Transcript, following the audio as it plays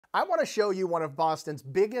I want to show you one of Boston's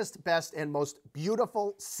biggest, best, and most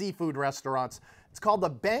beautiful seafood restaurants. It's called the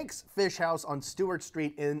Banks Fish House on Stewart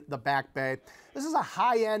Street in the Back Bay. This is a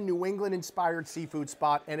high-end New England-inspired seafood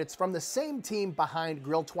spot, and it's from the same team behind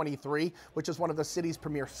Grill 23, which is one of the city's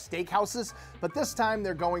premier steakhouses. But this time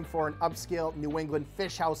they're going for an upscale New England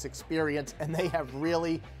fish house experience, and they have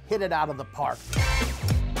really hit it out of the park.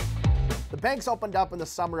 The Banks opened up in the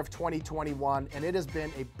summer of 2021, and it has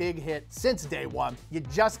been a big hit since day one. You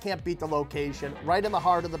just can't beat the location, right in the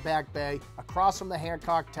heart of the Back Bay, across from the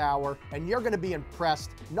Hancock Tower, and you're gonna be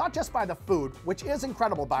impressed, not just by the food, which is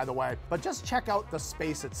incredible by the way, but just check out the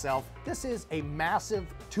space itself. This is a massive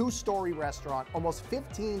two-story restaurant, almost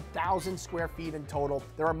 15,000 square feet in total.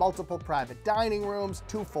 There are multiple private dining rooms,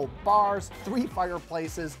 2 full bars, 3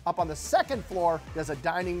 fireplaces. Up on the second floor, there's a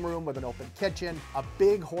dining room with an open kitchen, a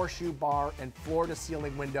big horseshoe bar, and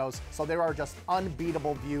floor-to-ceiling windows, so there are just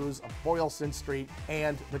unbeatable views of Boylston Street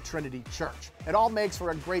and the Trinity Church. It all makes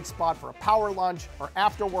for a great spot for a power lunch or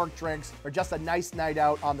after-work drinks or just a nice night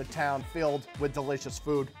out on the town filled with delicious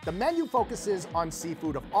food. The menu focuses on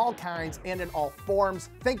seafood of all kinds and in all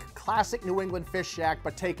forms. Think classic New England fish shack,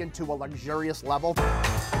 but taken to a luxurious level.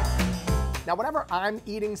 Now, whenever I'm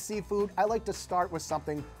eating seafood, I like to start with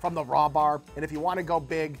something from the raw bar. And if you want to go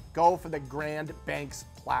big, go for the Grand Banks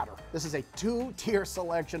platter. This is a 2-tier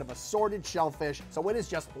selection of assorted shellfish, so it is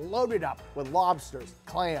just loaded up with lobsters,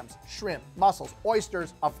 clams, shrimp, mussels,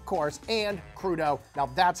 oysters, of course, and crudo. Now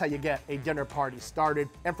that's how you get a dinner party started.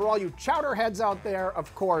 And for all you chowder heads out there,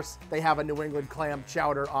 of course, they have a New England clam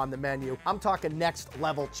chowder on the menu. I'm talking next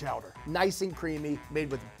level chowder. Nice and creamy,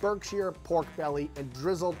 made with Berkshire pork belly and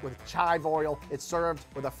drizzled with chive oil. It's served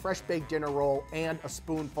with a fresh baked dinner roll and a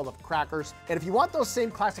spoonful of crackers. And if you want those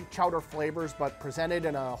same classic chowder flavors, but presented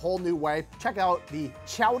in a whole new way, check out the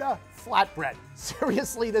chowder flatbread.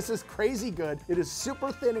 Seriously, this is crazy good. It is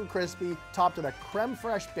super thin and crispy, topped with a creme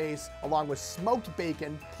fraiche base, along with smoked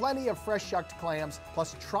bacon, plenty of fresh shucked clams,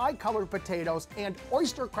 plus tri-colored potatoes and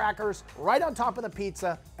oyster crackers right on top of the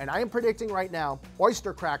pizza. And I am predicting right now,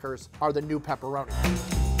 oyster crackers are the new pepperoni.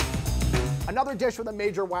 Another dish with a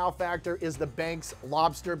major wow factor is the Banks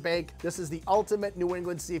Lobster Bake. This is the ultimate New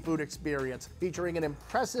England seafood experience, featuring an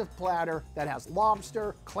impressive platter that has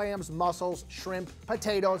lobster, clams, mussels, shrimp,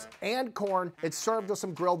 potatoes, and corn. It's served with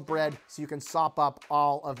some grilled bread so you can sop up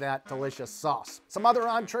all of that delicious sauce. Some other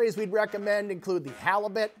entrees we'd recommend include the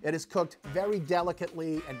halibut. It is cooked very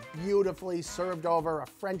delicately and beautifully, served over a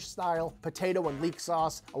French-style potato and leek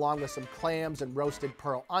sauce, along with some clams and roasted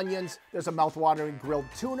pearl onions. There's a mouth-watering grilled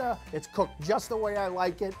tuna. It's cooked just the way I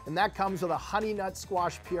like it, and that comes with a honey nut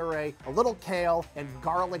squash puree, a little kale, and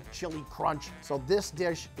garlic chili crunch. So this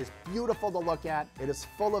dish is beautiful to look at. It is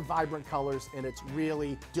full of vibrant colors, and it's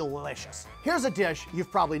really delicious. Here's a dish you've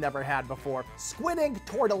probably never had before: squid ink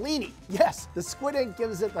tortellini. Yes, the squid ink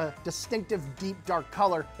gives it a distinctive deep dark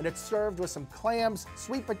color, and it's served with some clams,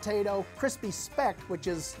 sweet potato, crispy speck, which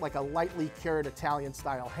is like a lightly cured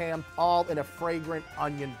Italian-style ham, all in a fragrant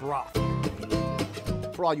onion broth.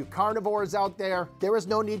 For all you carnivores out there, there is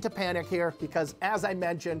no need to panic here because, as I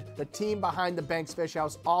mentioned, the team behind the Banks Fish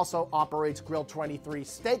House also operates Grill 23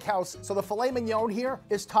 Steakhouse, so the filet mignon here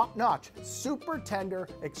is top-notch. Super tender,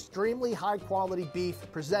 extremely high-quality beef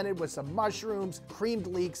presented with some mushrooms, creamed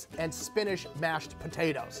leeks, and spinach mashed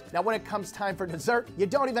potatoes. Now, when it comes time for dessert, you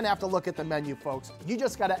don't even have to look at the menu, folks. You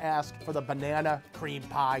just gotta ask for the banana cream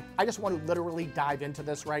pie. I just want to literally dive into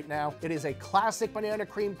this right now. It is a classic banana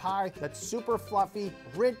cream pie that's super fluffy,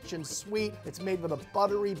 rich and sweet. It's made with a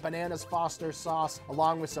buttery bananas Foster sauce,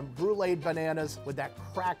 along with some bruleed bananas with that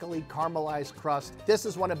crackly caramelized crust. This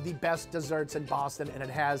is one of the best desserts in Boston, and it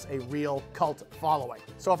has a real cult following.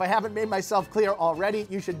 So if I haven't made myself clear already,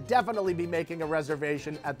 you should definitely be making a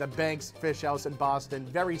reservation at the Banks Fish House in Boston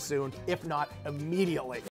very soon, if not immediately.